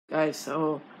Guys,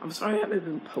 so I'm sorry I haven't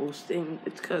been posting.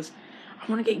 It's because I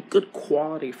want to get good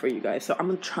quality for you guys. So I'm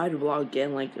gonna try to vlog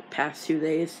again like the past 2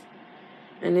 days,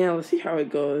 and yeah, we'll see how it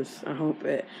goes. I hope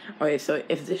it. Okay, so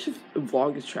if this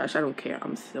vlog is trash, I don't care.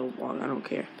 I'm still vlogging. I don't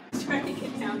care. Trying to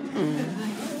get down.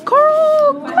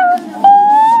 Carl.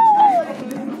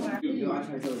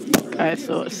 Alright,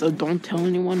 so don't tell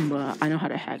anyone, but I know how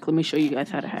to hack. Let me show you guys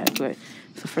how to hack. Okay.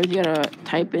 So first you gotta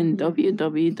type in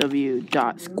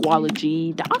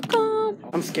www.squalogy.com.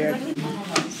 I'm scared.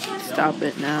 Stop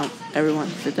it now. Everyone,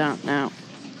 sit down now.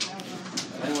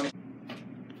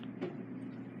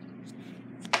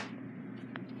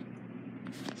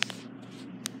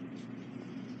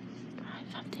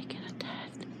 I'm taking a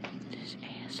test. This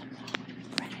ASMR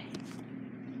with Freddie.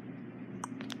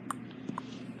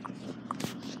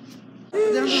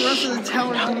 Then the rest of the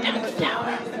tower.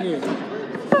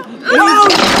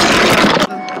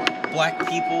 Black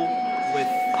people with.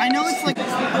 I know it's like.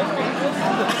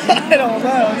 I don't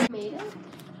know.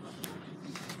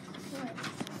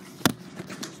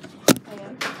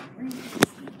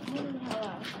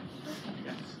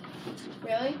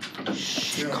 Really?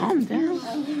 Shh, calm down.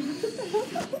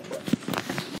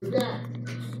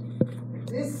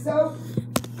 This soap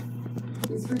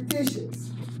is for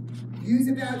dishes. Use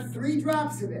about 3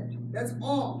 drops of it. That's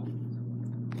all.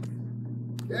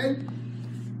 Okay?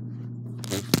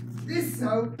 This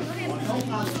soap.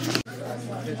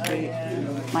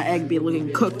 My egg be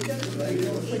looking cooked.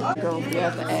 Girl, we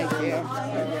have the egg here.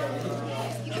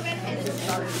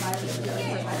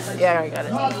 Yeah, I got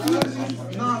it.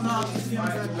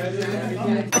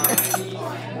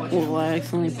 Oh, I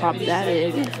accidentally popped that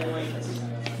egg.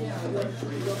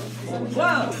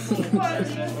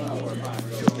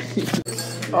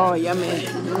 Oh, yummy.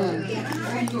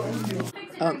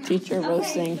 Teacher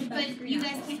roasting. But you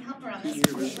guys can't help her on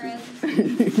this one, bro.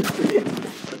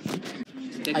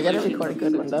 I gotta record a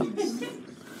good one though.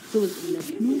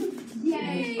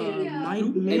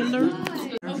 Mike Miller.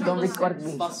 Don't record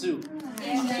me. Basu.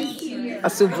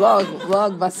 Basu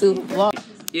vlog, Basu vlog.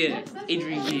 Yeah,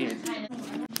 Adrian Gian.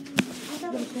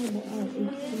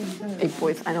 Hey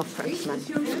boys, I know French, man.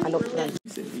 I know French.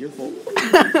 Your fault.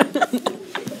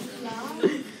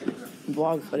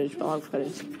 Vlog footage.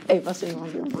 Hey, Basu, you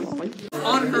want to do a vlog?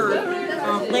 On her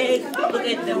leg, look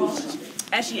at those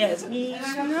ashy ass knees.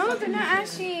 No, they're not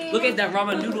ashy. Look at that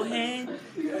ramen noodle hand.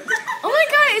 Oh my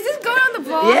god, is this going on the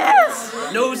vlog? Yes!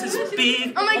 Nose is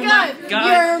big. Oh my god,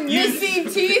 you're missing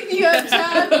teeth, you have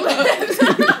chapped lips.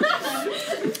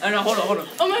 Oh no, hold on.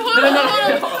 Oh my,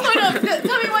 hold on.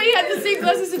 Tell me why you had the same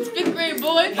glasses since 5th grade,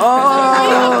 boy.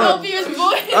 Oh! 12 years,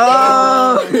 boy.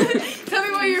 Oh! Tell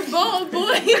me why you're bald,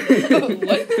 boy.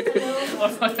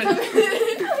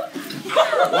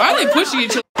 Why are they pushing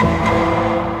each other?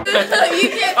 You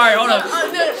can't. Alright, hold on.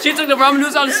 Oh, no. She took the ramen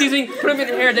noodles out of the seasoning, put them in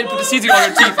her hair, then put the seasoning on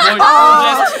her teeth, boy.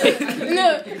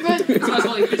 No, but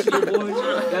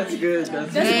That's good. that's why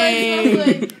it smells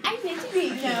like. I need to be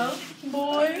now,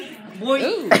 boy. Boy.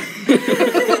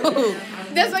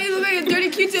 That's why you look like a dirty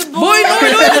Q-tip, boy. No.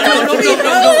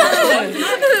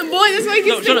 Boy, that's why you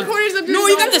can stick corners up your No,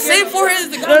 you got the same forehead as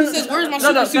the guy who says, "Where's my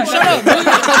super suit?" Shut up.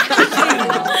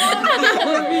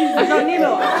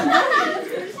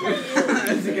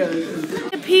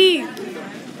 Pee.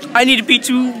 I need to pee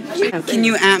too. Can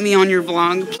you at me on your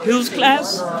vlog? Hills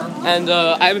class, and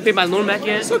I haven't paid my loan back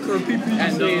yet.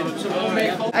 And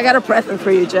I got a present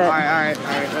for you, Jet. Alright.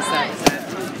 What's that?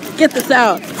 Get this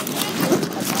out.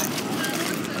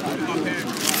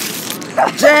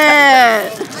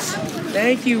 Jet!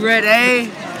 Thank you, Red A.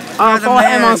 Follow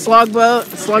him on Slugboat.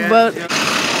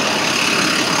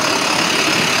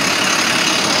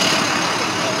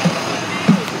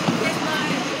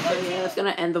 That's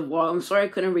gonna end the vlog. I'm sorry I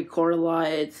couldn't record a lot.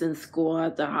 It's in school. I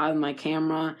have to hide my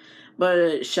camera.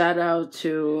 But shout out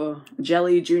to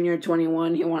Jelly Junior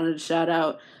 21. He wanted to shout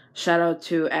out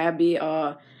to Abby.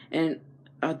 And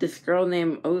this girl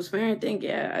named Osmare, I think.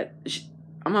 Yeah,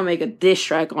 I'm gonna make a diss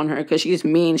track on her because she's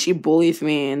mean. She bullies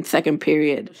me in 2nd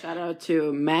period. Shout out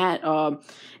to Matt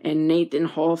and Nathan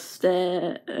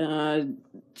Halstead. I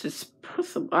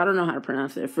don't know how to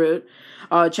pronounce it. Fruit.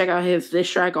 Check out his diss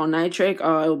track on Nitric.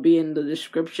 It'll be in the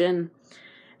description.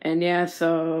 And yeah,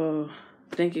 so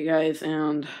thank you guys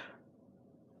and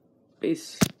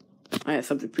peace. I have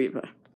something to prepare.